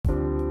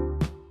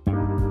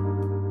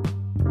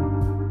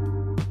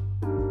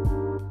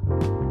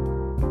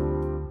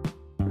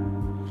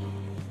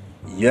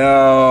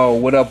Yo,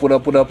 what up, what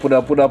up, what up, what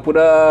up, what up, what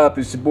up?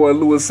 It's your boy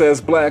Louis S.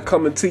 Black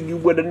coming to you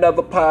with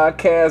another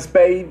podcast,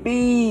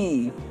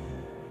 baby.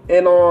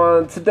 And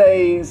on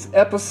today's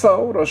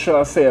episode, or should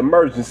I say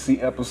emergency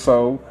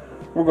episode,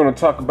 we're going to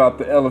talk about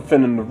the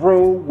elephant in the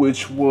room,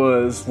 which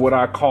was what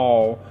I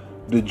call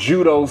the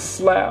judo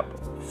slap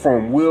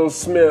from Will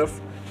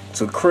Smith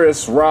to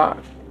Chris Rock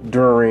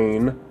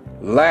during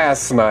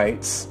last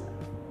night's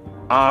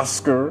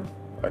Oscar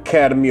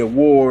Academy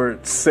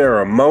Award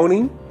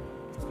ceremony.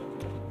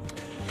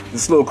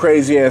 This little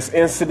crazy ass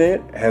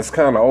incident has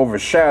kind of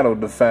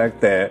overshadowed the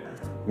fact that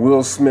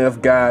Will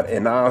Smith got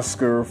an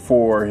Oscar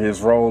for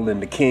his role in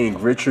the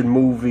King Richard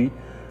movie,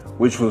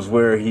 which was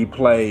where he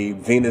played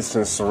Venus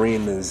and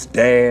Serena's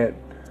dad.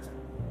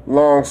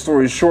 Long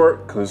story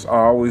short, because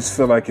I always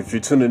feel like if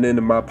you're tuning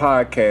into my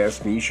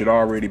podcast, then you should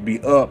already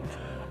be up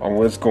on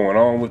what's going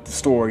on with the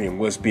story and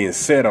what's being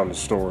said on the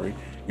story.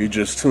 You're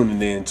just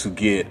tuning in to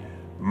get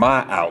my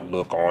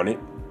outlook on it.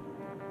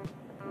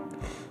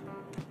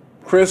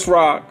 Chris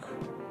Rock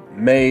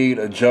made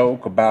a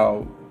joke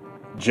about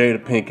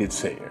Jada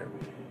Pinkett's hair.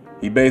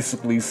 He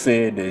basically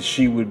said that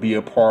she would be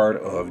a part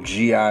of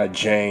G.I.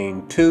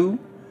 Jane 2.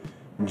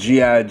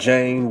 G.I.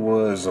 Jane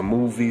was a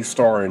movie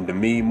starring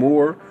Demi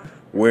Moore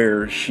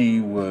where she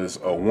was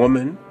a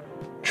woman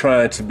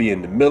trying to be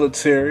in the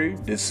military.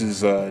 This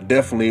is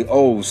definitely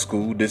old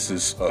school. This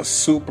is a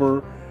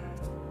super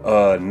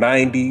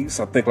 90s,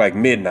 I think like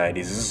mid-90s.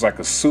 This is like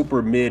a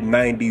super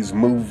mid-90s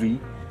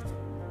movie.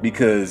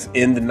 Because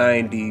in the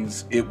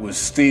 90s, it was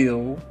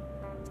still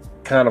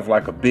kind of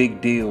like a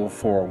big deal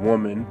for a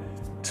woman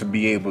to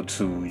be able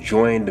to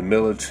join the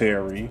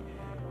military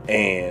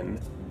and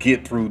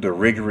get through the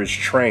rigorous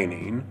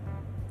training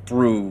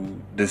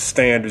through the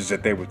standards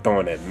that they were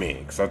throwing at men.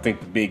 Because I think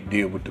the big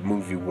deal with the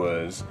movie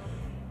was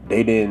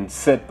they didn't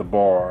set the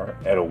bar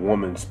at a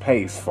woman's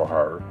pace for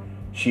her.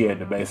 She had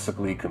to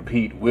basically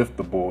compete with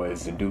the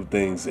boys and do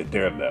things at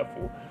their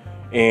level.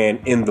 And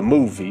in the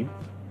movie,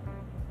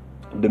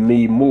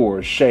 Demi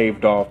Moore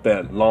shaved off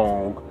that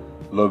long,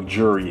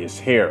 luxurious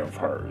hair of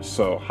hers.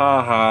 So,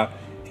 ha ha,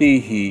 hee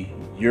hee,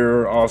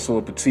 you're also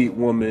a petite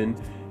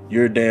woman.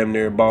 You're damn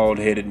near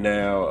bald-headed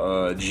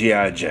now.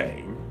 G.I.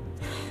 Jane.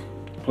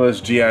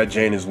 Plus, G.I.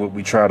 Jane is what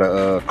we try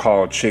to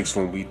call chicks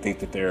when we think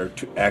that they're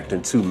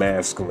acting too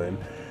masculine.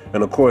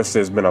 And, of course,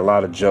 there's been a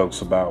lot of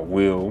jokes about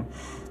Will,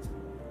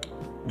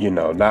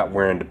 not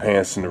wearing the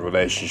pants in the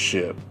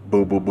relationship.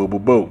 Boo, boo, boo, boo,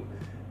 boo.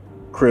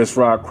 Chris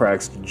Rock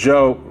cracks the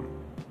joke.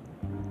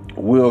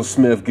 Will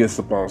Smith gets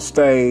up on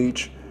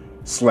stage,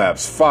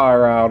 slaps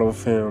fire out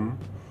of him.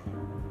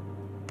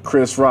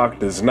 Chris Rock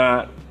does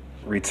not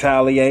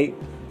retaliate.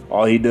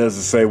 All he does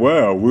is say,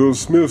 "Wow, Will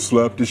Smith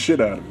slapped the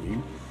shit out of me."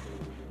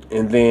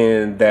 And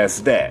then that's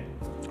that.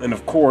 And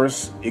of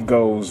course, it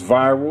goes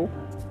viral.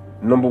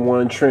 Number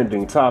one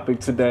trending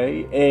topic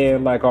today.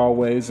 And like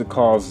always, it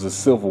causes a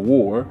civil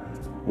war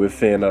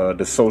within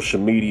the social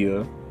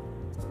media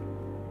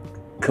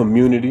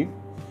community.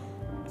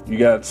 You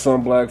got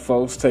some black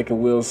folks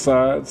taking Will's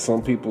side.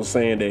 Some people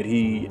saying that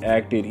he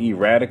acted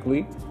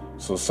erratically.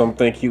 So some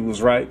think he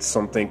was right.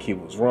 Some think he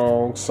was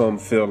wrong. Some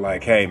feel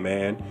like, hey,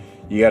 man,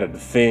 you got to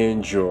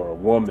defend your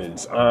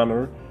woman's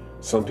honor.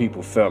 Some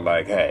people felt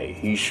like, hey,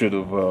 he should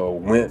have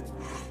went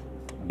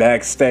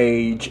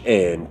backstage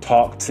and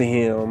talked to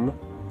him.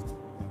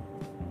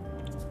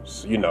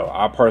 So,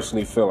 I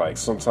personally feel like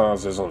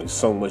sometimes there's only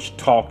so much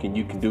talking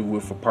you can do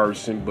with a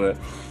person. But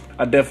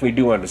I definitely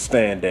do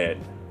understand that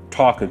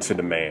talking to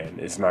the man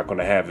is not going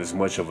to have as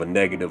much of a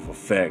negative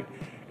effect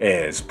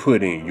as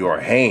putting your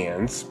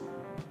hands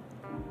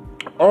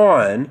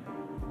on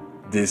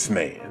this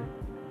man.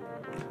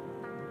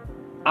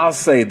 I'll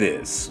say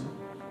this,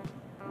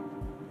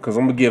 because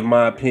I'm going to give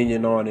my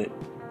opinion on it.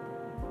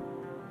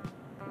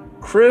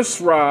 Chris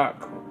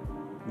Rock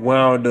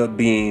wound up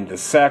being the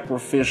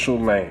sacrificial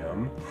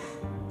lamb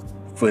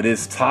for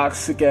this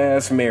toxic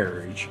ass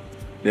marriage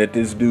that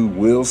this dude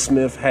Will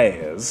Smith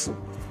has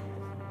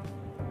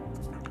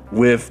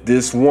with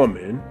this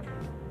woman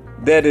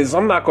that is,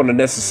 I'm not going to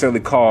necessarily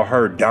call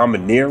her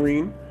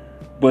domineering,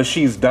 but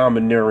she's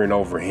domineering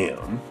over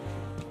him.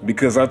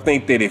 Because I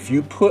think that if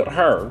you put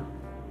her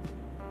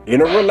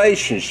in a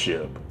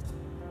relationship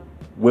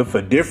with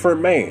a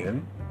different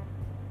man,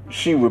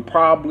 she would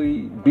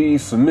probably be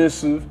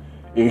submissive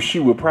and she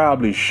would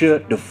probably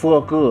shut the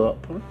fuck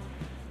up.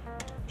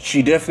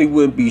 She definitely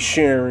wouldn't be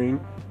sharing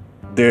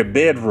their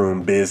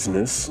bedroom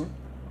business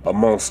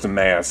amongst the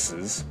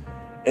masses.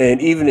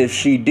 And even if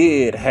she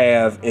did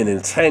have an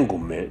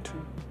entanglement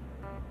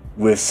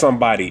with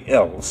somebody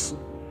else,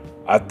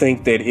 I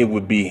think that it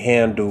would be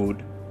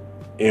handled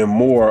in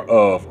more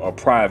of a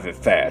private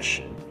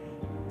fashion.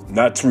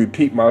 Not to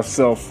repeat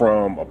myself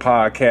from a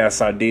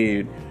podcast I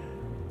did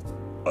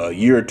a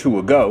year or two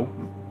ago,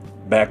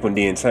 back when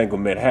the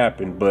entanglement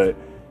happened, but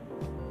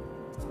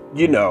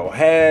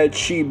had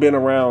she been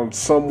around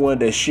someone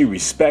that she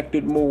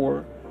respected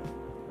more,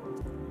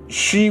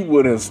 she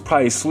would have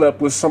probably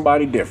slept with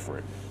somebody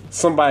different.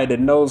 Somebody that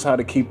knows how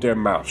to keep their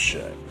mouth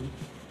shut.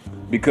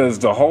 Because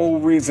the whole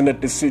reason that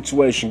this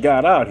situation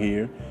got out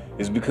here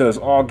is because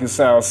August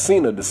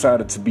Alsina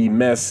decided to be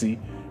messy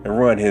and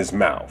run his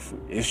mouth.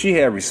 If she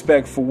had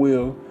respect for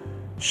Will,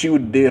 she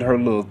would have did her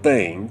little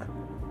thing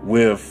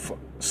with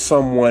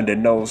someone that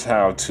knows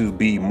how to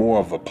be more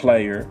of a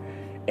player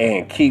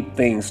and keep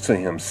things to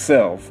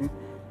himself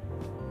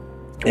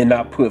and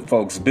not put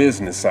folks'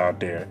 business out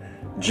there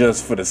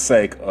just for the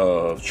sake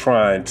of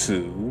trying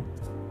to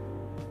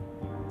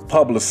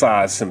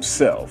publicize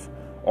himself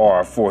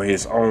or for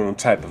his own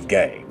type of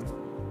gain.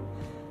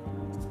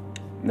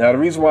 Now, the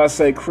reason why I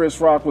say Chris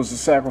Rock was the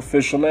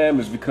sacrificial lamb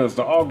is because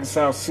the August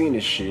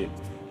Alsina shit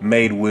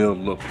made Will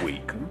look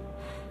weak.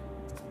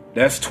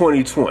 That's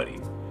 2020.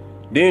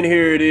 Then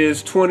here it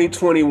is,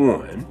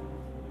 2021.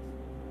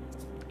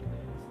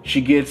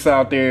 She gets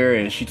out there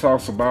and she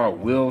talks about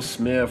Will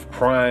Smith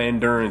crying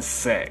during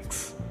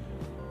sex,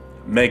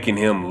 making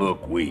him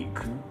look weak.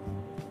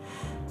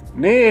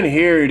 Then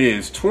here it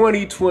is,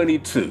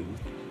 2022.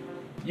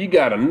 You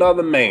got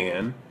another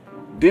man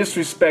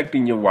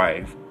disrespecting your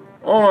wife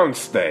on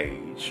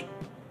stage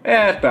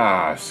at the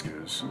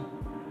Oscars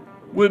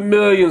with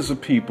millions of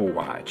people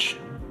watching.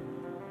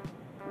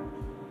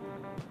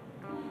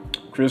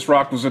 Chris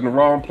Rock was in the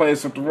wrong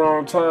place at the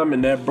wrong time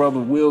and that brother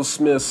Will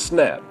Smith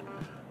snapped.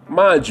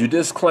 Mind you,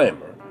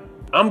 disclaimer,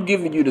 I'm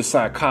giving you the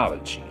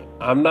psychology.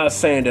 I'm not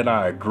saying that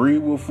I agree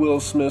with Will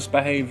Smith's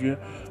behavior,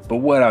 but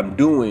what I'm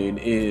doing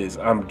is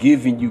I'm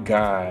giving you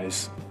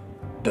guys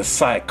the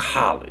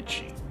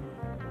psychology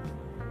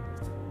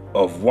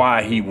of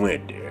why he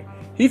went there.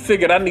 He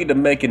figured I need to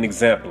make an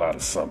example out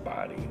of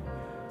somebody.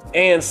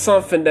 And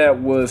something that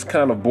was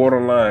kind of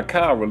borderline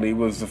cowardly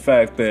was the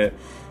fact that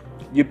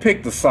you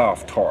picked a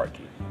soft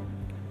target.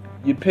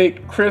 You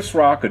picked Chris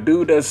Rock, a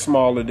dude that's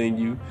smaller than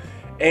you,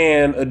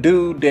 and a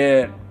dude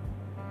that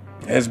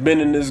has been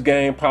in this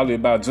game probably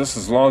about just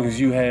as long as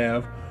you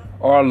have,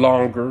 or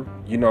longer.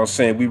 You know what I'm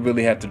saying? We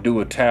really had to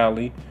do a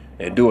tally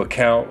and do a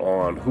count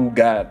on who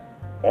got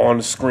on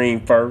the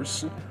screen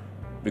first.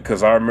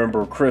 Because I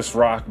remember Chris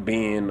Rock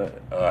being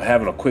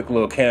having a quick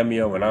little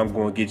cameo and I'm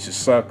Gonna Get You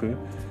Sucker.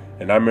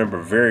 And I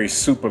remember very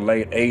super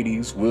late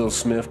 80s Will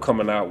Smith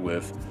coming out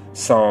with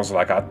songs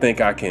like I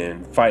Think I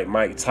Can Fight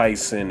Mike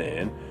Tyson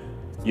and,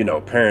 you know,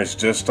 Parents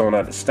Just Don't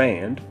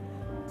Understand.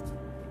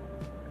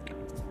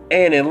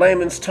 And in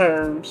layman's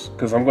terms,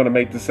 because I'm going to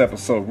make this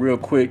episode real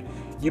quick,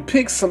 you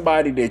pick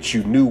somebody that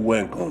you knew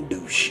wasn't going to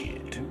do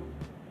shit.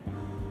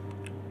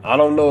 I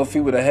don't know if he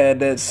would have had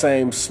that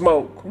same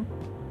smoke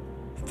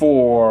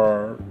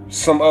for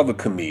some other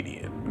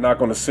comedian. I'm not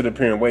going to sit up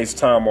here and waste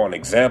time on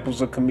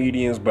examples of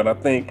comedians, but I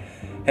think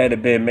had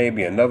it been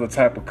maybe another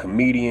type of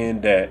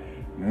comedian that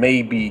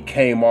maybe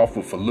came off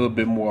with a little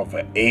bit more of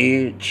an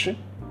edge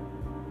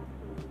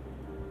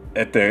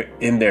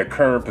in their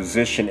current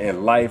position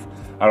in life,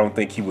 I don't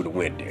think he would have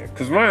went there.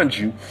 Because mind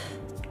you,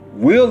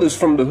 Will is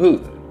from the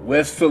hood,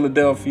 West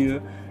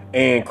Philadelphia,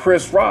 and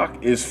Chris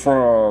Rock is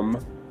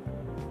from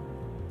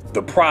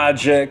the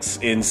projects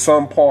in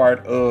some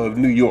part of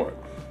New York.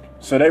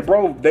 So they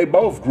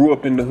both grew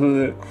up in the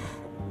hood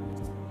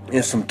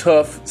in some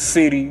tough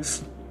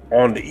cities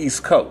on the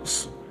East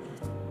Coast.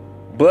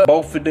 But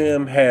both of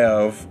them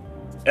have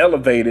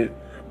elevated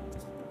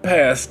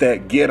past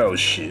that ghetto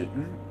shit,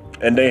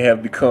 and they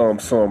have become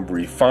some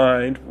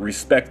refined,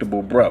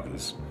 respectable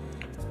brothers.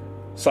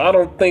 So I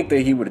don't think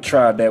that he would have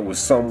tried that with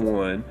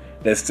someone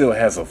that still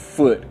has a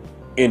foot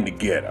in the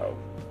ghetto.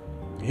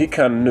 He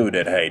kind of knew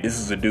that, hey, this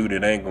is a dude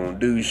that ain't gonna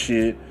do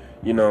shit.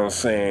 You know what I'm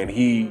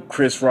saying?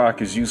 Chris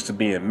Rock is used to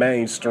being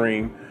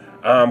mainstream.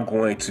 I'm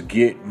going to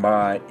get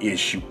my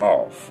issue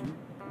off.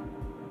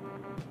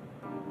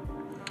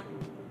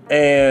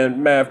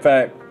 And matter of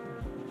fact,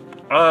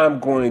 I'm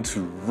going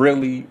to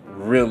really,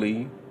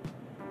 really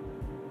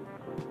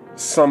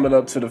sum it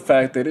up to the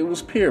fact that it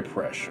was peer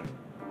pressure.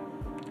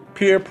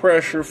 Peer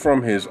pressure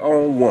from his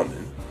own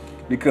woman.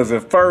 Because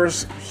at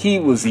first, he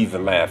was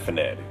even laughing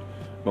at it.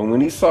 But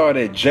when he saw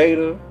that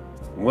Jada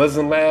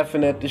wasn't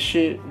laughing at the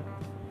shit,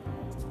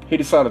 he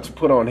decided to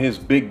put on his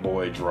big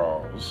boy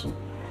draws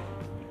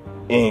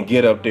and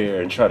get up there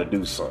and try to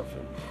do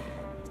something.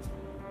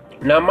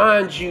 Now,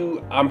 mind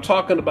you, I'm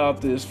talking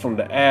about this from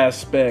the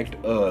aspect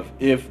of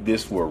if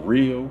this were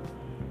real,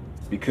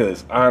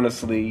 because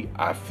honestly,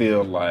 I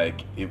feel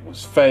like it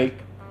was fake,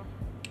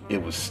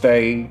 it was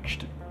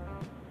staged.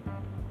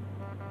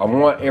 I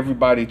want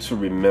everybody to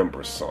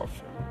remember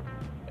something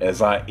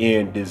as I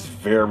end this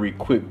very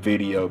quick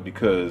video,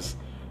 because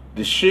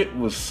the shit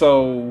was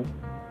so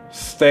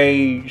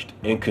staged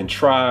and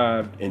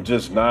contrived and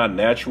just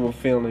non-natural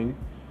feeling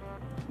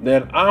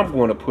that I'm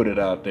going to put it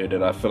out there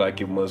that I feel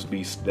like it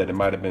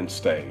might have been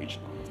staged.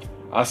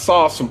 I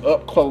saw some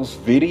up close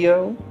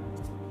video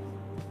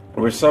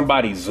where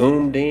somebody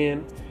zoomed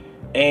in,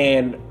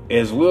 and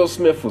as Will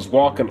Smith was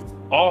walking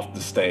off the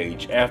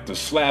stage after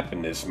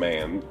slapping this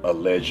man,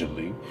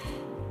 allegedly,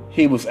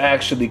 he was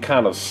actually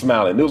kind of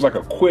smiling. It was like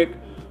a quick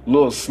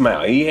little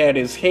smile. He had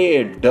his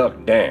head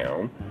ducked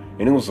down,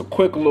 and it was a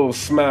quick little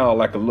smile,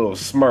 like a little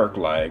smirk,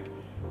 like,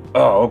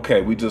 oh,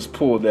 okay, we just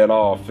pulled that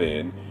off,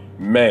 and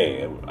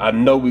Man, I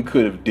know we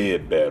could have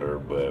did better,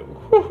 but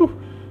whew,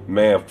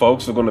 man,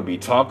 folks are going to be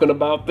talking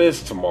about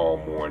this tomorrow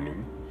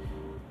morning.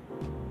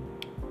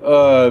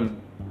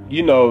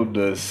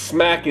 The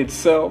smack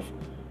itself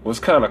was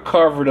kind of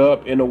covered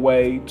up in a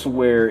way to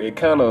where it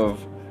kind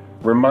of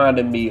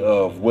reminded me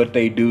of what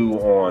they do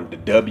on the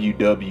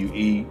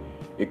WWE.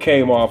 It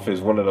came off as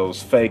one of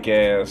those fake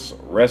ass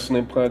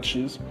wrestling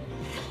punches.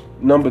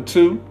 Number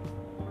two,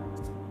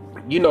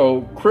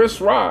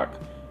 Chris Rock,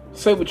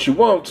 say what you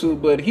want to,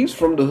 but he's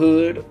from the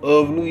hood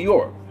of New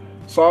York.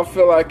 So I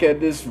feel like had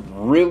this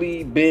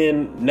really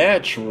been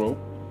natural,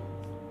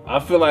 I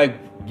feel like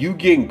you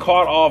getting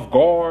caught off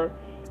guard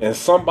and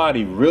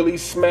somebody really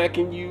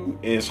smacking you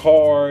as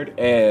hard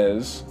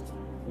as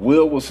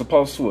Will was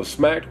supposed to have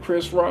smacked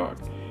Chris Rock,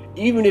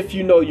 even if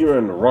you know you're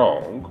in the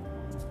wrong,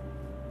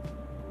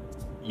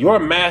 your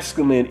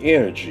masculine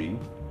energy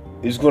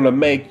is going to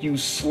make you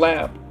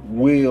slap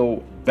Will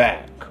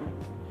back.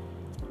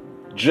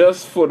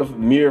 Just for the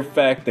mere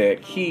fact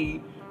that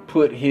he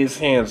put his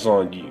hands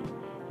on you.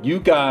 You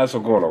guys are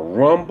going to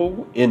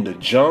rumble in the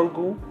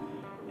jungle,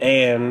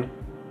 and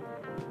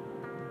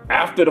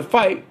after the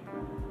fight,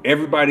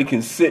 everybody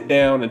can sit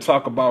down and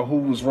talk about who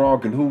was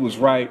wrong and who was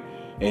right,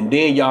 and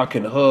then y'all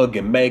can hug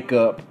and make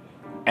up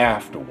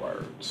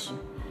afterwards.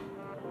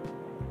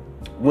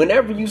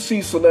 Whenever you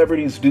see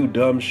celebrities do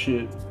dumb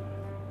shit,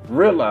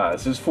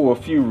 realize it's for a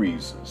few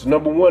reasons.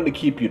 Number one, to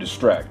keep you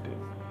distracted.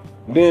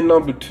 Then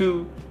number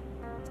two,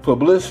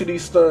 publicity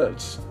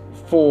stunts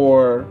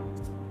for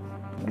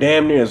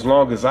damn near as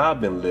long as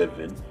I've been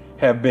living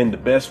have been the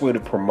best way to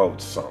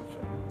promote something.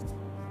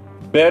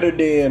 Better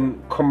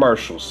than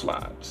commercial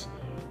slots.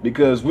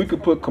 Because we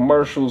could put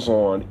commercials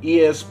on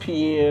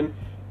ESPN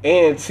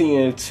and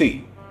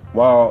TNT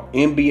while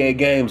NBA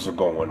games are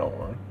going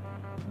on,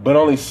 but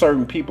only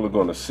certain people are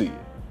going to see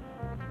it.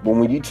 But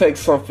when you take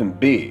something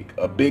big,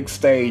 a big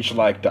stage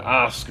like the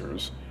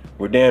Oscars,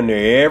 where damn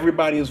near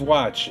everybody is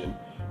watching,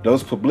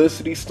 those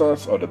publicity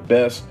stunts are the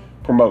best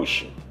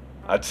promotion.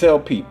 I tell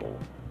people,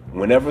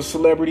 whenever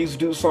celebrities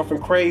do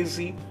something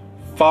crazy,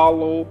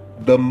 follow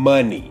the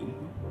money.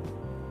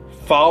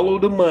 Follow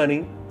the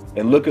money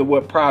and look at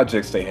what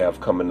projects they have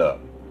coming up.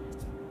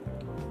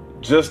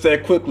 Just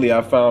that quickly,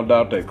 I found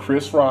out that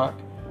Chris Rock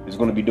is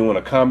going to be doing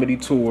a comedy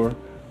tour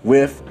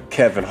with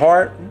Kevin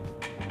Hart.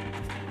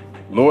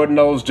 Lord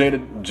knows Jada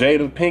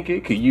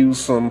Pinkett could use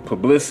some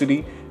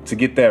publicity to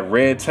get that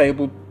red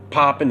table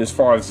popping as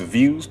far as the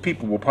views.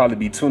 People will probably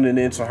be tuning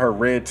into her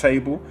red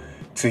table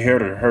to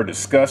hear her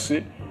discuss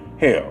it.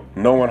 Hell,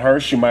 knowing her,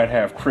 she might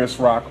have Chris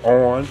Rock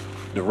on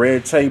the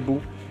red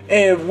table.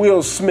 And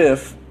Will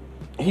Smith,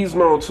 he's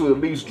known to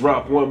at least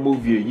drop one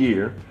movie a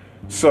year.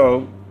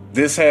 So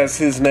this has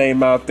his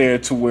name out there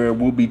to where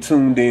we'll be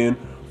tuned in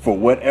for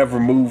whatever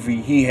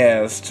movie he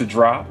has to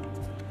drop.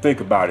 Think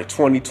about it.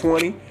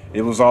 2020,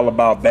 it was all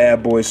about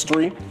Bad Boys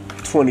 3.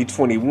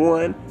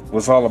 2021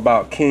 was all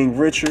about King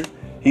Richard.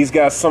 He's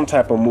got some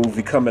type of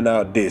movie coming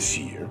out this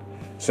year.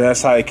 So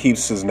that's how he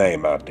keeps his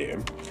name out there.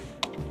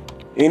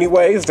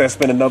 Anyways, that's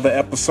been another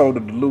episode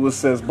of the Lewis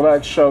Says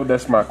Black Show.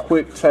 That's my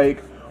quick take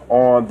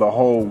on the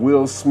whole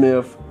Will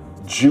Smith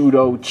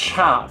judo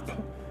chop,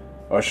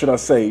 or should I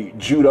say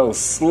judo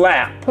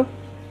slap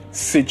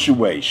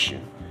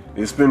situation.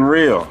 It's been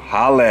real.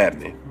 Holla at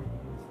me.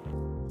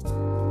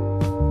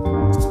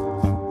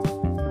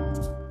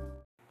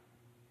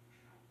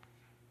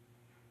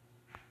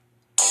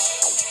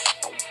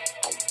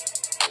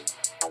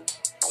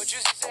 What you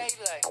say,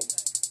 like,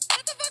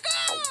 shut the fuck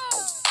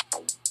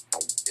up!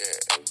 Yeah.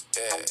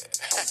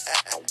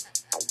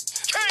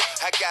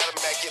 I got a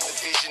Mac in the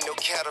vision, no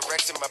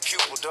cataracts in my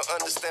pupil. Don't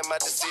understand my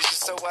decision,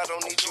 so I don't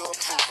need your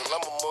approval.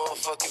 I'm a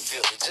motherfucking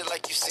villain, just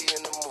like you see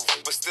in the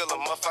movie. But still a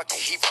motherfucking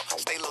hero,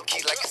 stay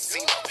low-key like a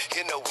casino.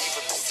 Hear no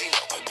evil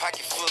casino,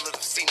 pocket full of the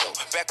casino.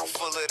 Back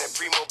full of that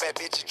primo, bad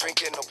bitches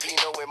drinking no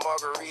Pinot and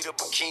margarita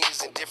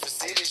bikinis in different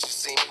cities. You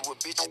see me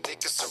with bitches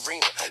thick as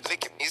Serena.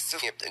 Licking me so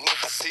empty.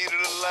 I see to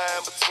the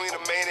line between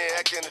a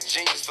maniac and a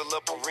genius. Fill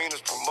up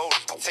arenas,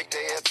 promoters, we take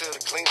their ass to the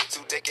cleaners.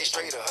 2 decades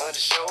straight, 100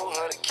 show,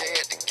 100K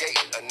at the gate.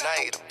 A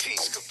night a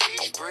piece,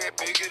 capiche, bread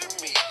bigger than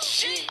me.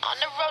 Shit. On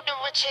the road to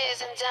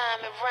riches and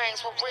diamond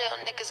rings, where real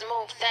niggas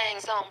move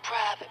things on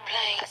private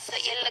planes. I say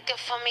you looking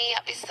for me,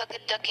 I be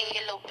sucker ducking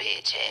your little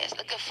bitch ass.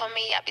 Looking for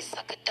me, I be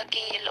sucker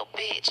ducking your little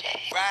bitch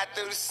ass. Ride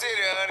through the city,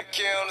 100K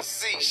on the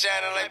seat.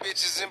 Shining like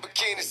bitches in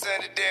bikinis,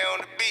 sunny day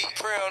on the beat.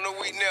 Pray on the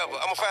week never,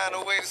 I'ma find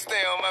a way to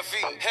stay on my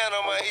feet. Hand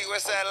on my heat,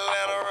 west side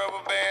Atlanta,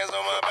 rubber bands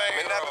on my back.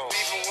 Man, I been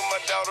beefing with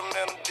my daughter,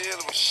 man, I'm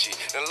dealing with shit.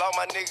 Then law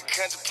my nigga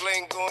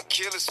contemplating going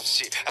kill us some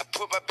shit. I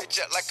put my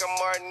bitch out like I'm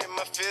Martin in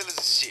my feelings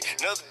and shit.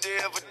 Another day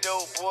of a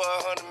dope boy,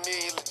 100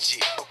 million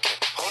legit. Okay.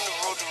 On the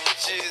road to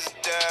riches, a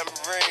diamond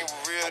ring.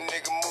 Real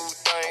nigga move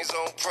things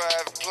on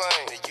private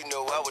plane. And you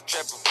know I was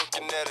trapping,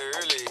 working at it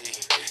early.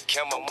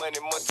 Count my money,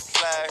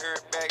 multiply,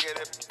 heard bag it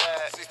up,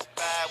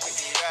 65, we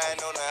be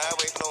riding on the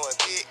highway, blowing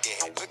big,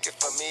 yeah. Looking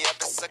for me, I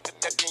been sucker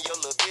ducking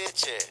your little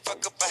bitch, yeah.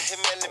 Fuck up, I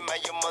hit Melly,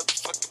 man, your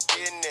motherfucking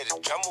business. The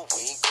drama,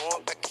 we ain't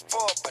going back and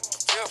forth, but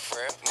the real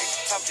friend. Nigga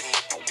talking,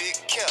 nigga big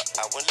cap,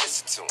 I wouldn't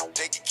listen to him.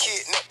 They get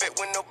kidnapped back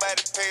when nobody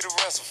paid the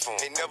ransom for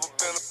him. Ain't never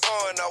been a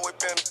pawn, always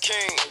been a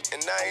king.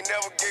 And I ain't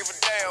never gave a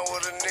damn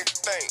what a nigga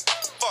think.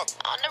 Fuck.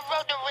 On the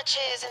road to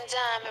riches and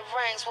diamond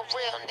rings, where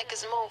real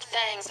niggas move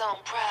things on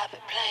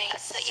private planes. I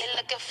say you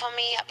looking for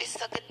me, I be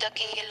sucker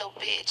ducking your little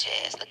bitch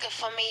ass. Looking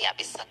for me, I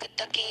be sucker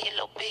ducking your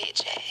little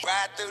bitch ass.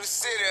 Ride through the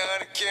city,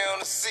 100K on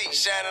the seat,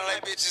 shining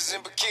like bitches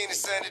in bikini,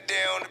 sunny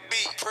day on the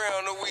beat. Pray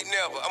on the week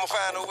never, I'ma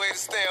find a way to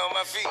stay on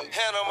my feet.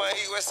 Hand on my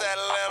heat, west side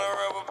Atlanta,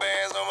 rubber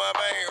bands on my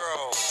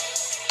bankroll.